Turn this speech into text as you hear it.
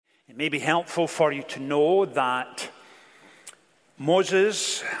It may be helpful for you to know that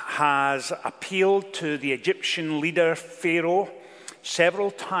Moses has appealed to the Egyptian leader Pharaoh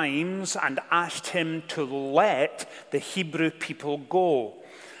several times and asked him to let the Hebrew people go.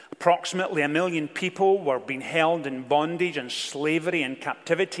 Approximately 1 million people were being held in bondage and slavery and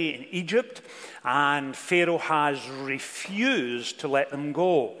captivity in Egypt, and Pharaoh has refused to let them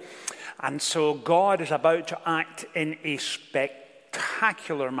go. And so God is about to act in a spectacular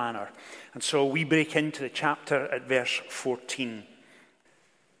manner. And so we break into the chapter at verse 14.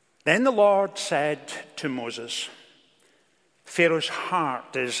 Then the Lord said to Moses, Pharaoh's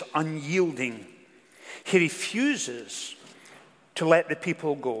heart is unyielding. He refuses to let the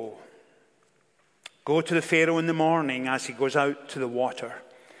people go. Go to the Pharaoh in the morning as he goes out to the water.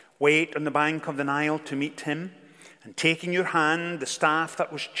 Wait on the bank of the Nile to meet him, and take in your hand the staff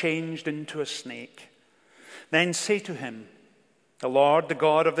that was changed into a snake. Then say to him, the Lord, the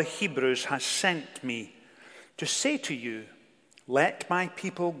God of the Hebrews, has sent me to say to you, let my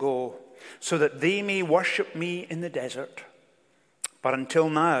people go, so that they may worship me in the desert. But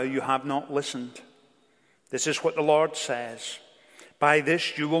until now you have not listened. This is what the Lord says. By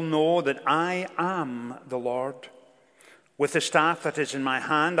this you will know that I am the Lord. With the staff that is in my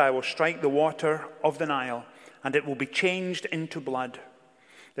hand, I will strike the water of the Nile, and it will be changed into blood.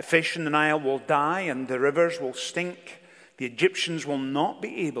 The fish in the Nile will die, and the rivers will stink. The Egyptians will not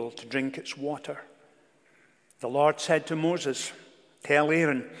be able to drink its water. The Lord said to Moses, tell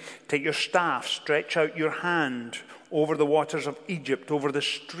Aaron, take your staff, stretch out your hand over the waters of Egypt, over the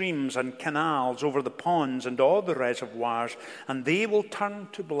streams and canals, over the ponds and all the reservoirs, and they will turn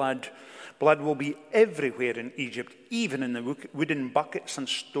to blood. Blood will be everywhere in Egypt, even in the wooden buckets and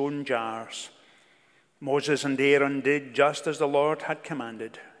stone jars. Moses and Aaron did just as the Lord had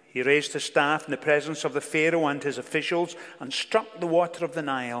commanded. He raised his staff in the presence of the Pharaoh and his officials and struck the water of the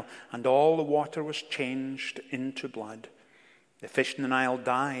Nile, and all the water was changed into blood. The fish in the Nile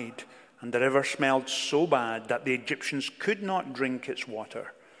died, and the river smelled so bad that the Egyptians could not drink its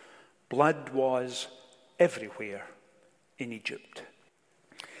water. Blood was everywhere in Egypt.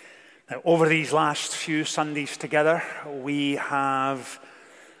 Now, over these last few Sundays together, we have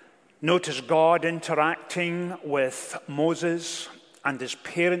noticed God interacting with Moses and his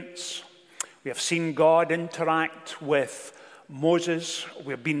parents. We have seen God interact with Moses.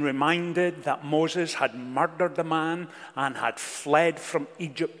 We've been reminded that Moses had murdered the man and had fled from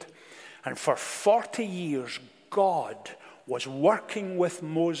Egypt. And for 40 years, God was working with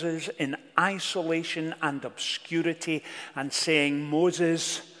Moses in isolation and obscurity and saying,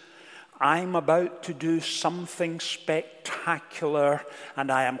 Moses, I'm about to do something spectacular,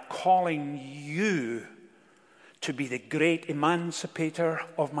 and I am calling you to be the great emancipator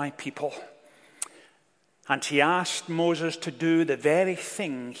of my people. And he asked Moses to do the very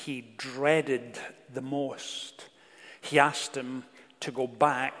thing he dreaded the most. He asked him to go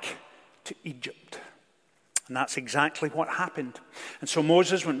back to Egypt. And that's exactly what happened. And so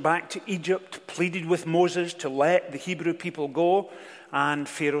Moses went back to Egypt, pleaded with Moses to let the Hebrew people go, and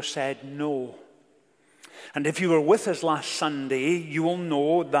Pharaoh said no. And if you were with us last Sunday, you will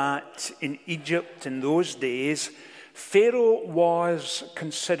know that in Egypt in those days, Pharaoh was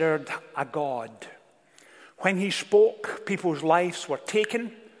considered a god. When he spoke, people's lives were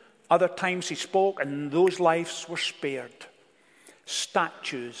taken. Other times he spoke, and those lives were spared.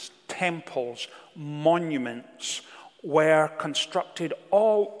 Statues, temples, monuments were constructed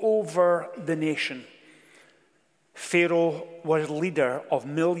all over the nation. Pharaoh was leader of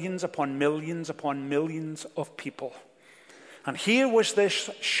millions upon millions upon millions of people. And here was this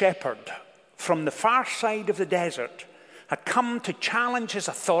shepherd from the far side of the desert, had come to challenge his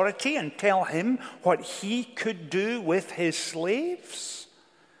authority and tell him what he could do with his slaves.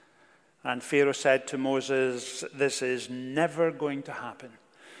 And Pharaoh said to Moses, this is never going to happen.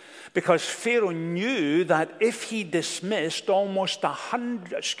 Because Pharaoh knew that if he dismissed almost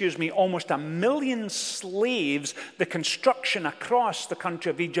 1 million slaves, the construction across the country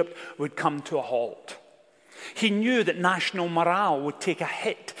of Egypt would come to a halt. He knew that national morale would take a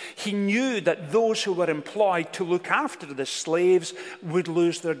hit. He knew that those who were employed to look after the slaves would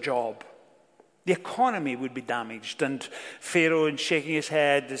lose their job. The economy would be damaged. And Pharaoh, shaking his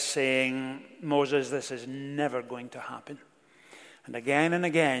head, is saying, Moses, this is never going to happen. And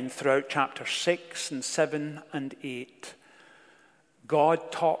again, throughout chapter 6 and 7 and 8,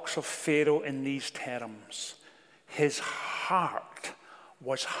 God talks of Pharaoh in these terms. His heart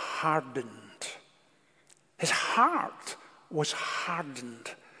was hardened. His heart was hardened.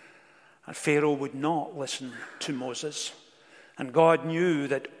 And Pharaoh would not listen to Moses. And God knew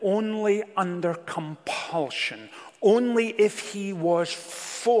that only under compulsion, only if he was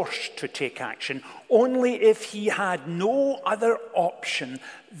forced to take action, only if he had no other option,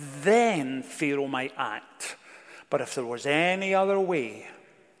 then Pharaoh might act. But if there was any other way,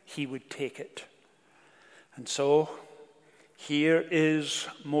 he would take it. And so, here is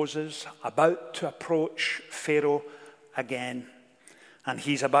Moses about to approach Pharaoh again. And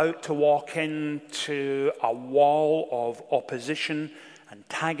he's about to walk into a wall of opposition,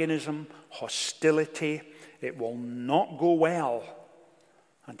 antagonism, hostility. It will not go well.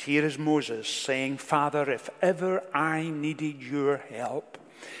 And here is Moses saying, Father, if ever I needed your help,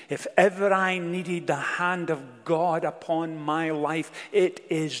 if ever I needed the hand of God upon my life, it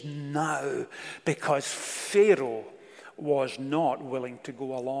is now, because Pharaoh was not willing to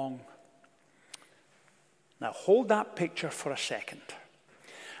go along. Now hold that picture for a second.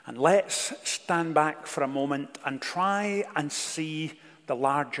 And let's stand back for a moment and try and see the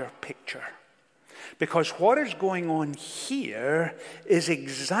larger picture. Because what is going on here is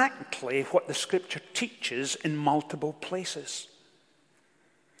exactly what the Scripture teaches in multiple places.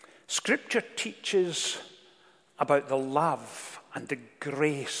 Scripture teaches about the love and the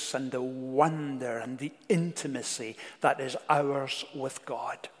grace and the wonder and the intimacy that is ours with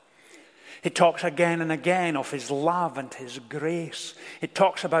God. It talks again and again of his love and his grace. It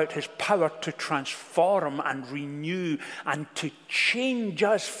talks about his power to transform and renew and to change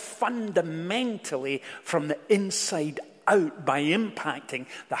us fundamentally from the inside out by impacting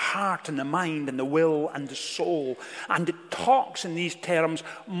the heart and the mind and the will and the soul. And it talks in these terms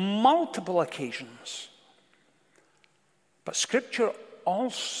multiple occasions. But Scripture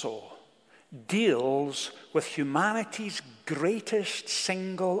also deals with humanity's greatest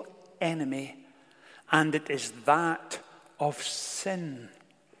single enemy, and it is that of sin.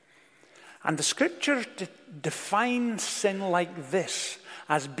 And the Scriptures define sin like this,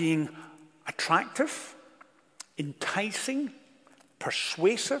 as being attractive, enticing,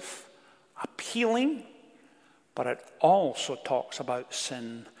 persuasive, appealing, but it also talks about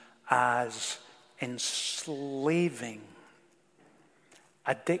sin as enslaving,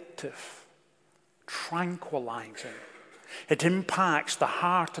 addictive, tranquilizing. It impacts the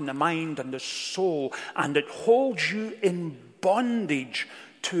heart and the mind and the soul, and it holds you in bondage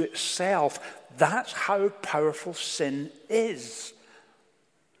to itself. That's how powerful sin is.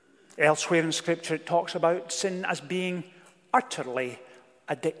 Elsewhere in Scripture, it talks about sin as being utterly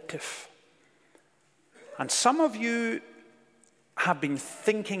addictive. And some of you have been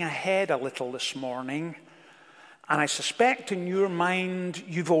thinking ahead a little this morning, and I suspect in your mind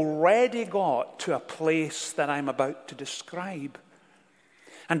you've already got to a place that I'm about to describe.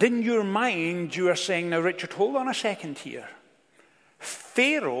 And in your mind you are saying, now Richard, hold on a second here.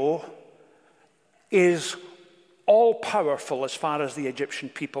 Pharaoh is all-powerful as far as the Egyptian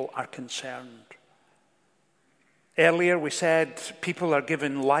people are concerned. Earlier we said people are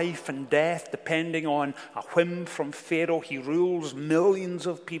given life and death depending on a whim from Pharaoh. He rules millions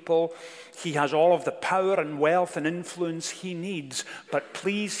of people. He has all of the power and wealth and influence he needs. But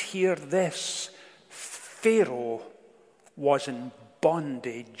please hear this. Pharaoh was in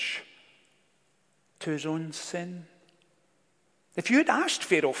bondage to his own sin. If you had asked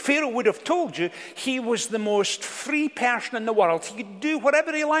Pharaoh, Pharaoh would have told you he was the most free person in the world. He could do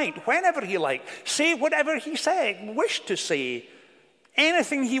whatever he liked, whenever he liked, say whatever he wished to say.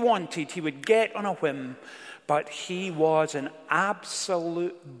 Anything he wanted, he would get on a whim. But he was in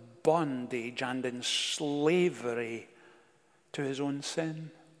absolute bondage and in slavery to his own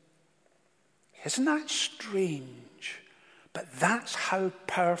sin. Isn't that strange? But that's how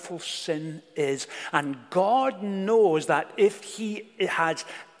powerful sin is. And God knows that if he has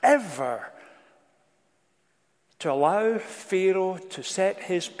ever to allow Pharaoh to set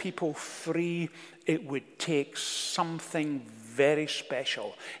his people free, it would take something very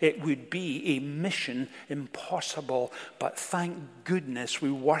special. It would be a mission impossible. But thank goodness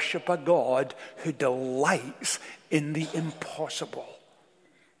we worship a God who delights in the impossible.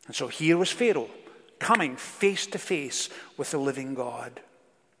 And so here was Pharaoh, coming face to face with the living God.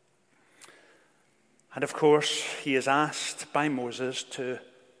 And of course, he is asked by Moses to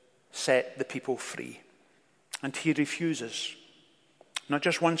set the people free. And he refuses, not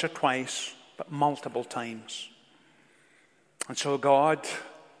just once or twice, but multiple times. And so God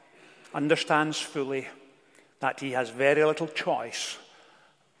understands fully that he has very little choice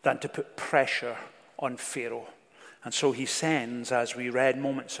than to put pressure on Pharaoh. And so he sends, as we read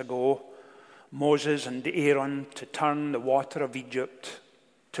moments ago, Moses and Aaron to turn the water of Egypt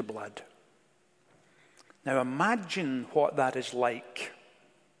to blood. Now imagine what that is like.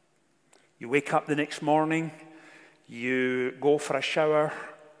 You wake up the next morning, you go for a shower,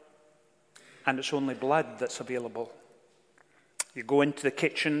 and it's only blood that's available. You go into the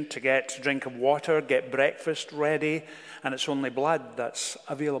kitchen to get a drink of water, get breakfast ready, and it's only blood that's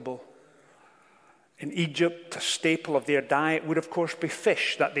available. In Egypt, a staple of their diet would, of course, be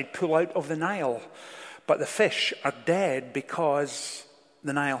fish that they'd pull out of the Nile. But the fish are dead because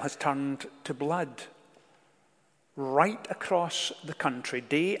the Nile has turned to blood. Right across the country,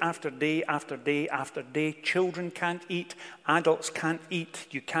 day after day after day after day, children can't eat, adults can't eat,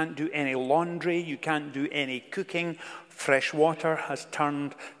 you can't do any laundry, you can't do any cooking. Fresh water has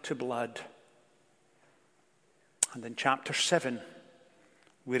turned to blood. And in chapter 7,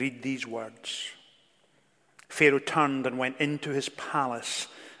 we read these words. Pharaoh turned and went into his palace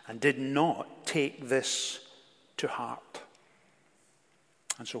and did not take this to heart.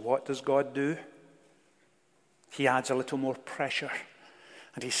 And so what does God do? He adds a little more pressure,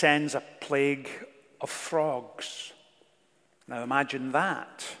 and he sends a plague of frogs. Now imagine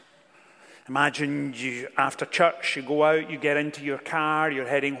that. Imagine you, after church, you go out, you get into your car, you're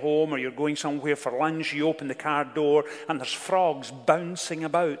heading home, or you're going somewhere for lunch, you open the car door, and there's frogs bouncing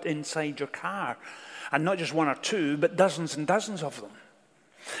about inside your car. And not just one or two, but dozens and dozens of them.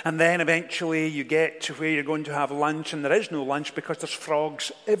 And then eventually you get to where you're going to have lunch, and there is no lunch because there's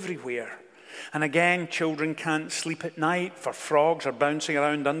frogs everywhere. And again, children can't sleep at night, for frogs are bouncing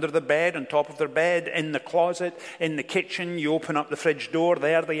around under the bed, on top of their bed, in the closet, in the kitchen. You open up the fridge door,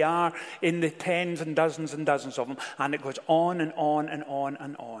 there they are, in the tens and dozens of them. And it goes on and on and on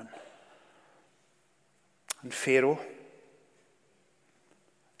and on. And Pharaoh,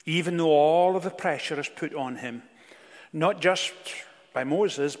 even though all of the pressure is put on him, not just by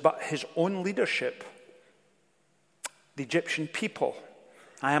Moses, but his own leadership, the Egyptian people,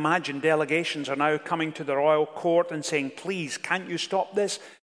 I imagine delegations are now coming to the royal court and saying, please, can't you stop this?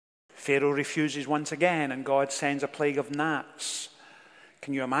 Pharaoh refuses once again, and God sends a plague of gnats.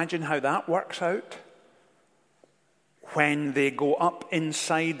 Can you imagine how that works out? When they go up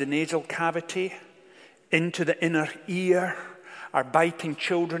inside the nasal cavity, into the inner ear, are biting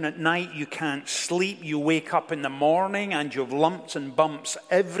children at night, you can't sleep, you wake up in the morning and you have lumps and bumps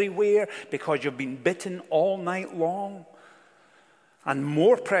everywhere because you've been bitten all night long. And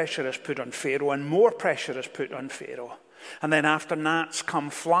more pressure is put on Pharaoh, and more pressure is put on Pharaoh. And then after gnats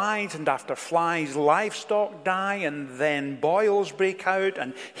come flies, and after flies livestock die, and then boils break out,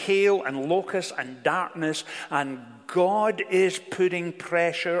 and hail and locusts and darkness, and God is putting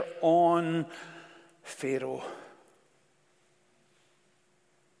pressure on Pharaoh.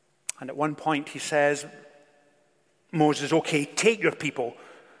 And at one point he says, Moses, okay, take your people.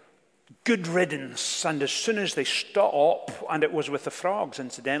 Good riddance. And as soon as they stop, and it was with the frogs,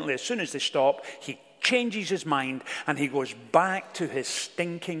 incidentally, as soon as they stop, he changes his mind and he goes back to his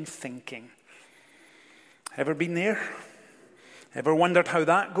stinking thinking. Ever been there? Ever wondered how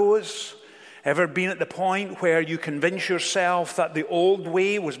that goes? Ever been at the point where you convince yourself that the old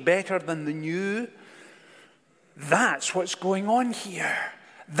way was better than the new? That's what's going on here.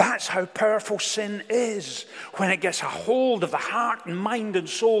 That's how powerful sin is. When it gets a hold of the heart and mind and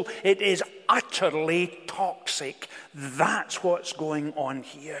soul, it is utterly toxic. That's what's going on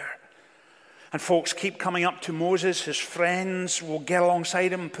here. And folks keep coming up to Moses. His friends will get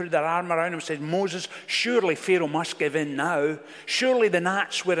alongside him and put their arm around him and say, Moses, surely Pharaoh must give in now. Surely the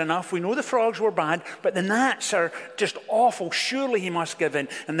gnats were enough. We know the frogs were bad, but the gnats are just awful. Surely he must give in.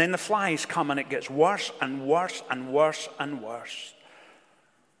 And then the flies come and it gets worse and worse and worse and worse.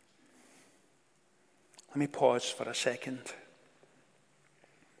 Let me pause for a second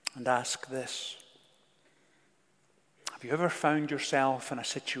and ask this. Have you ever found yourself in a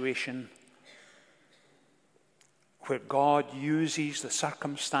situation where God uses the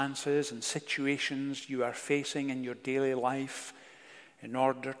circumstances and situations you are facing in your daily life in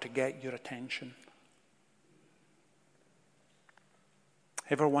order to get your attention?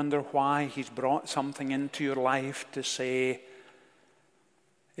 Ever wonder why he's brought something into your life to say,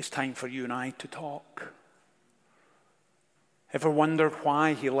 it's time for you and I to talk? Ever wondered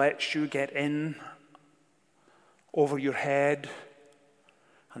why he lets you get in over your head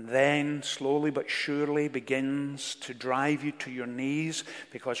and then slowly but surely begins to drive you to your knees?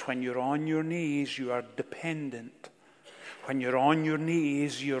 Because when you're on your knees, you are dependent. When you're on your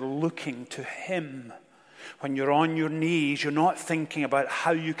knees, you're looking to him. When you're on your knees, you're not thinking about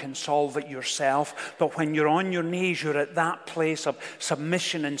how you can solve it yourself. But when you're on your knees, you're at that place of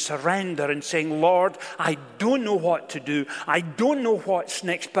submission and surrender and saying, Lord, I don't know what to do. I don't know what's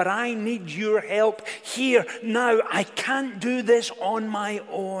next, but I need your help here, now. I can't do this on my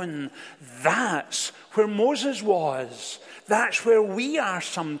own. That's where Moses was. That's where we are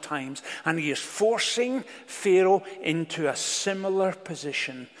sometimes. And he is forcing Pharaoh into a similar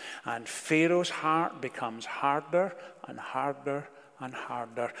position. And Pharaoh's heart becomes harder and harder and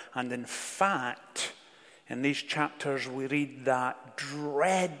harder. And in fact, in these chapters, we read that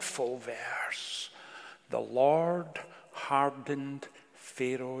dreadful verse. The Lord hardened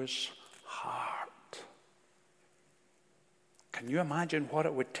Pharaoh's heart. Can you imagine what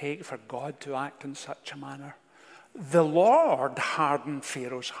it would take for God to act in such a manner? The Lord hardened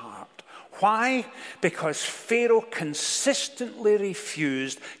Pharaoh's heart. Why? Because Pharaoh consistently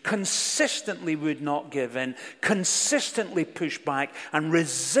refused, consistently would not give in, consistently pushed back and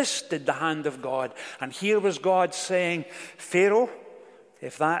resisted the hand of God. And here was God saying, Pharaoh,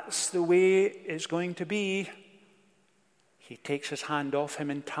 if that's the way it's going to be, he takes his hand off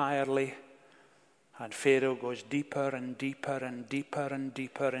him entirely. And Pharaoh goes deeper and deeper and deeper and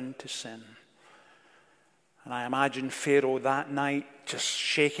deeper into sin. And I imagine Pharaoh that night just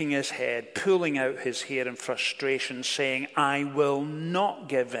shaking his head, pulling out his hair in frustration, saying, I will not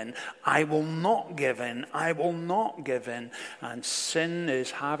give in. I will not give in. I will not give in. And sin is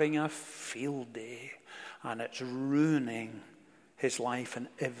having a field day. And it's ruining his life in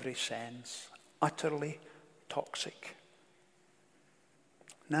every sense. Utterly toxic.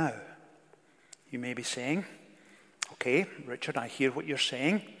 Now, you may be saying, okay, Richard, I hear what you're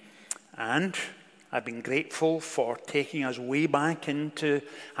saying. And I've been grateful for taking us way back into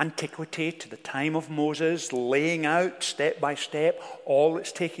antiquity, to the time of Moses, laying out step by step all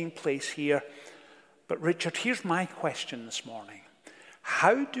that's taking place here. But Richard, here's my question this morning.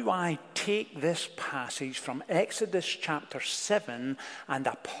 How do I take this passage from Exodus chapter 7 and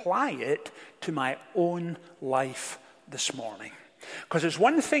apply it to my own life this morning? Because there's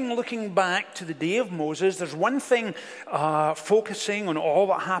one thing looking back to the day of Moses, there's one thing focusing on all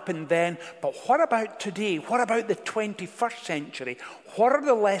that happened then, but what about today? What about the 21st century? What are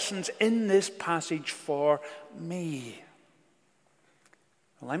the lessons in this passage for me?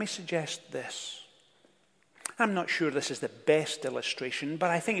 Well, let me suggest this. I'm not sure this is the best illustration,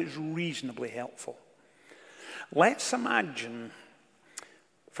 but I think it's reasonably helpful. Let's imagine,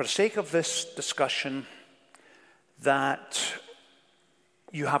 for the sake of this discussion, that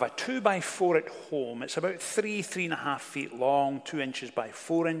you have a 2x4 at home. It's about 3.5 feet long, 2 inches by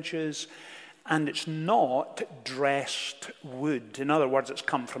 4 inches, and it's not dressed wood. In other words, it's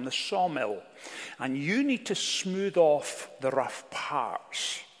come from the sawmill. And you need to smooth off the rough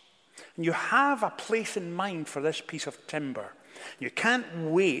parts. And you have a place in mind for this piece of timber. You can't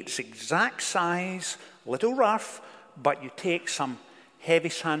wait. It's exact size, little rough, but you take some heavy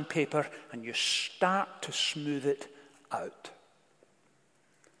sandpaper and you start to smooth it out.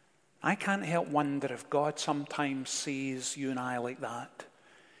 I can't help wonder if God sometimes sees you and I like that.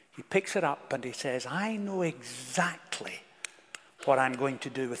 He picks it up and he says, I know exactly what I'm going to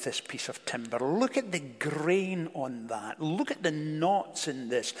do with this piece of timber. Look at the grain on that. Look at the knots in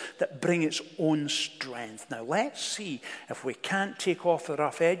this that bring its own strength. Now let's see if we can't take off the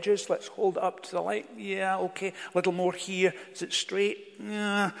rough edges. Let's hold it up to the light. Yeah, okay. A little more here. Is it straight?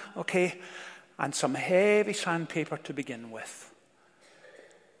 Yeah, okay. And some heavy sandpaper to begin with.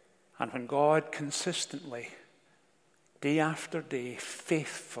 And when God consistently, day after day,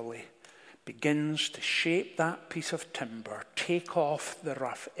 faithfully begins to shape that piece of timber, take off the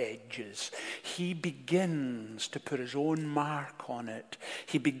rough edges, he begins to put his own mark on it.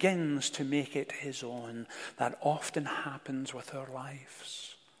 He begins to make it his own. That often happens with our lives.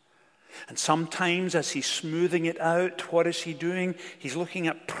 And sometimes as he's smoothing it out, what is he doing? He's looking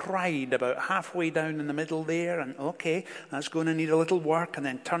at pride about halfway down in the middle there, and okay, that's going to need a little work, and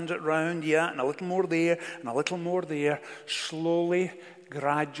then turns it round, yeah, and a little more there, and a little more there, slowly,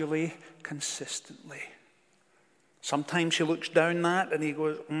 gradually, consistently. Sometimes he looks down that and he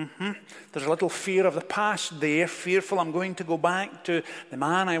goes, there's a little fear of the past there, fearful I'm going to go back to the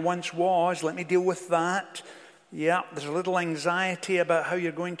man I once was, let me deal with that. Yeah, there's a little anxiety about how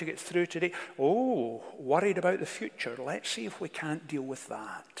you're going to get through today. Oh, worried about the future. Let's see if we can't deal with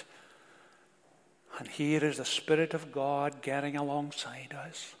that. And here is the Spirit of God getting alongside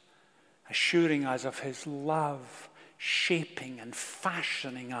us, assuring us of his love, shaping and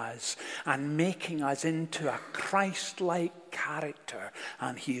fashioning us and making us into a Christ-like character.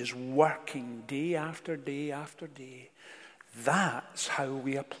 And he is working day after day after day. That's how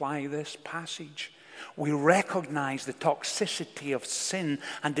we apply this passage. We recognize the toxicity of sin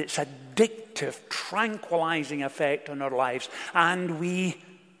and its addictive, tranquilizing effect on our lives. And we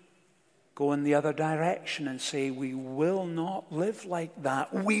go in the other direction and say, we will not live like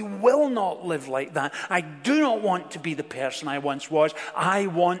that. We will not live like that. I do not want to be the person I once was. I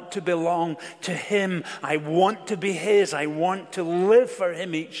want to belong to him. I want to be his. I want to live for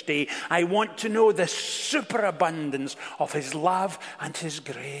him each day. I want to know the superabundance of his love and his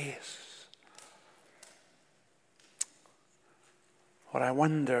grace. Or I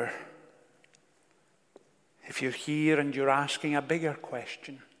wonder if you're here and you're asking a bigger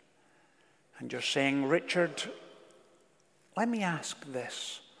question, and you're saying, Richard, let me ask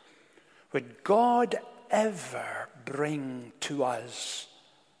this. Would God ever bring to us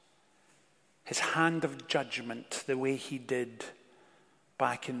his hand of judgment the way he did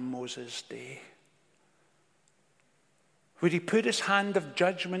back in Moses' day? Would he put his hand of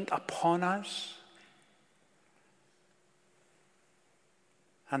judgment upon us?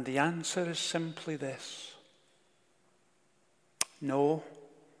 And the answer is simply this. No,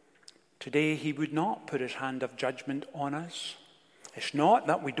 today he would not put his hand of judgment on us. It's not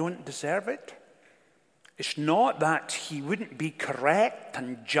that we don't deserve it. It's not that he wouldn't be correct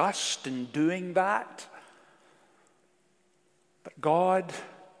and just in doing that. But God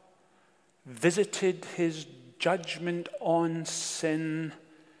visited his judgment on sin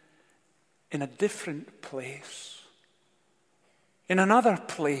in a different place, in another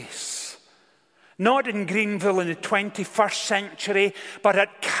place. Not in Greenville in the 21st century, but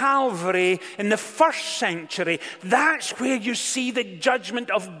at Calvary in the 1st century. That's where you see the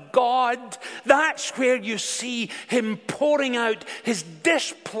judgment of God. That's where you see him pouring out his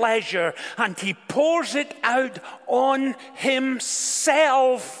displeasure, and he pours it out on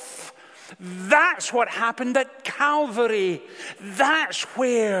himself. That's what happened at Calvary. That's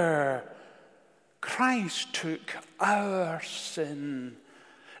where Christ took our sin.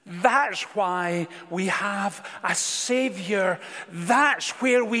 That's why we have a Savior. That's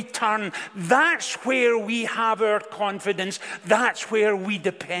where we turn. That's where we have our confidence. That's where we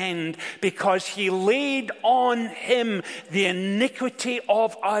depend, because he laid on him the iniquity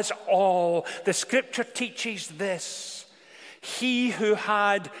of us all. The scripture teaches this. He who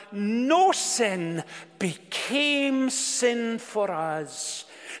had no sin became sin for us.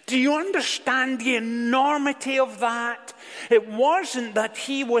 Do you understand the enormity of that? It wasn't that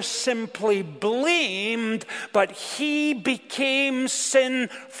he was simply blamed, but he became sin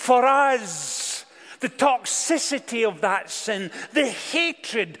for us. The toxicity of that sin, the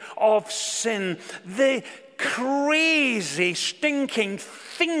hatred of sin, the crazy, stinking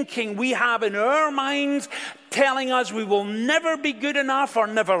thinking we have in our minds telling us we will never be good enough or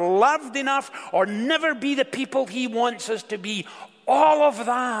never loved enough or never be the people he wants us to be. All of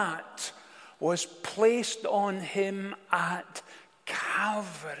that was placed on him at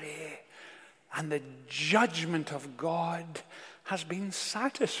Calvary. And the judgment of God has been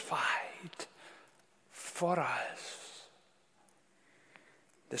satisfied for us.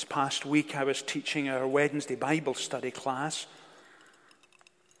 This past week I was teaching our Wednesday Bible study class,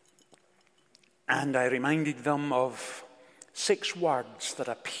 and I reminded them of 6 words that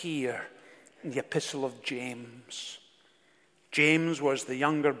appear in the Epistle of James. James was the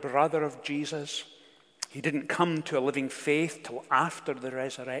younger brother of Jesus. He didn't come to a living faith till after the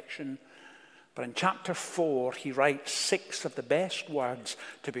resurrection. But in chapter 4, he writes 6 of the best words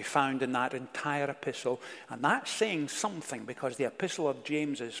to be found in that entire epistle. And that's saying something, because the Epistle of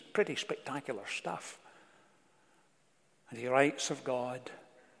James is pretty spectacular stuff. And he writes of God,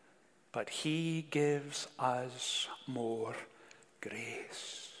 but he gives us more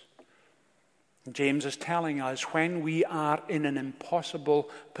grace. James is telling us when we are in an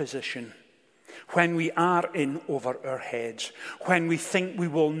impossible position, when we are in over our heads, when we think we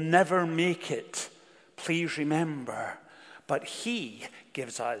will never make it, please remember, but he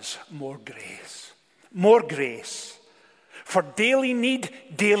gives us more grace. More grace. For daily need,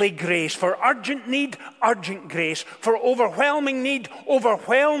 daily grace. For urgent need, urgent grace. For overwhelming need,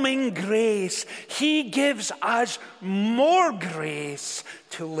 overwhelming grace. He gives us more grace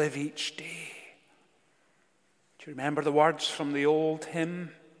to live each day. Do you remember the words from the old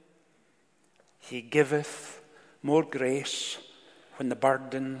hymn? He giveth more grace when the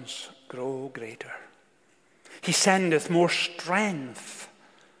burdens grow greater. He sendeth more strength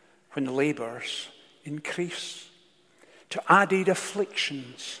when the labors increase. To added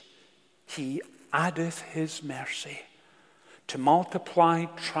afflictions he addeth his mercy. To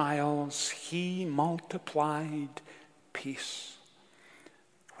multiplied trials he multiplied peace.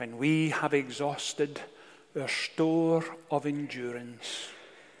 When we have exhausted our store of endurance,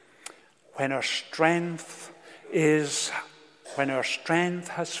 when our strength has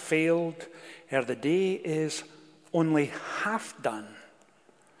failed, ere the day is only half done,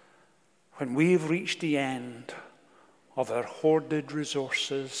 when we've reached the end of our hoarded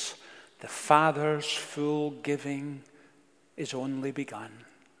resources, the Father's full giving is only begun.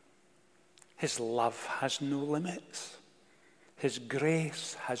 His love has no limits. His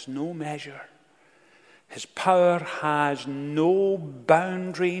grace has no measure. His power has no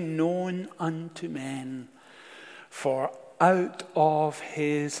boundary known unto men. For out of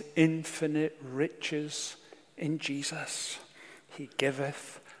his infinite riches in Jesus, he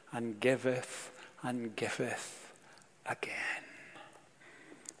giveth and giveth and giveth again.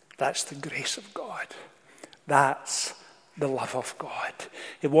 That's the grace of God. That's the love of God.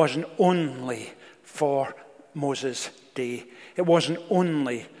 It wasn't only for Moses' day. It wasn't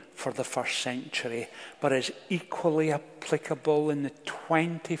only for the first century, but is equally applicable in the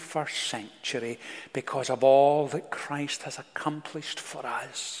 21st century because of all that Christ has accomplished for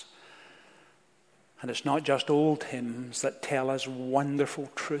us. And it's not just old hymns that tell us wonderful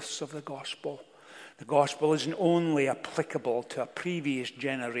truths of the gospel. The gospel isn't only applicable to a previous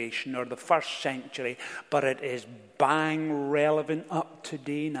generation or the first century, but it is bang relevant up to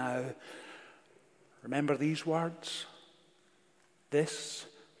today now. Remember these words? This,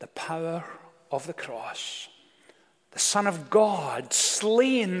 the power of the cross. The Son of God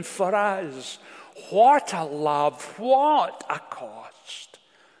slain for us. What a love, what a cost.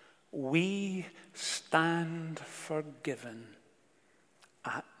 We stand forgiven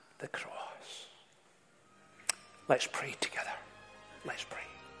at the cross. Let's pray together. Let's pray.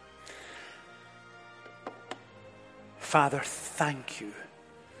 Father, thank you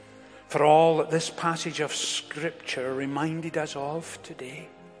for all that this passage of Scripture reminded us of today.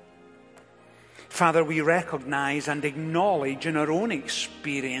 Father, we recognize and acknowledge in our own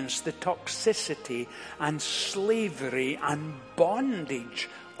experience the toxicity and slavery and bondage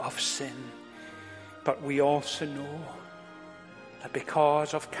of sin. But we also know that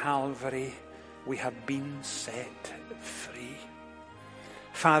because of Calvary, we have been set free.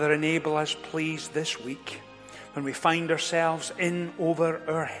 Father, enable us, please, this week, when we find ourselves in over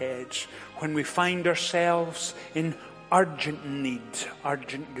our heads, when we find ourselves in urgent need,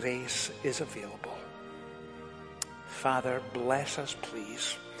 urgent grace is available. Father, bless us,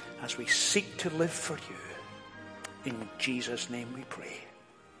 please, as we seek to live for you. In Jesus' name we pray.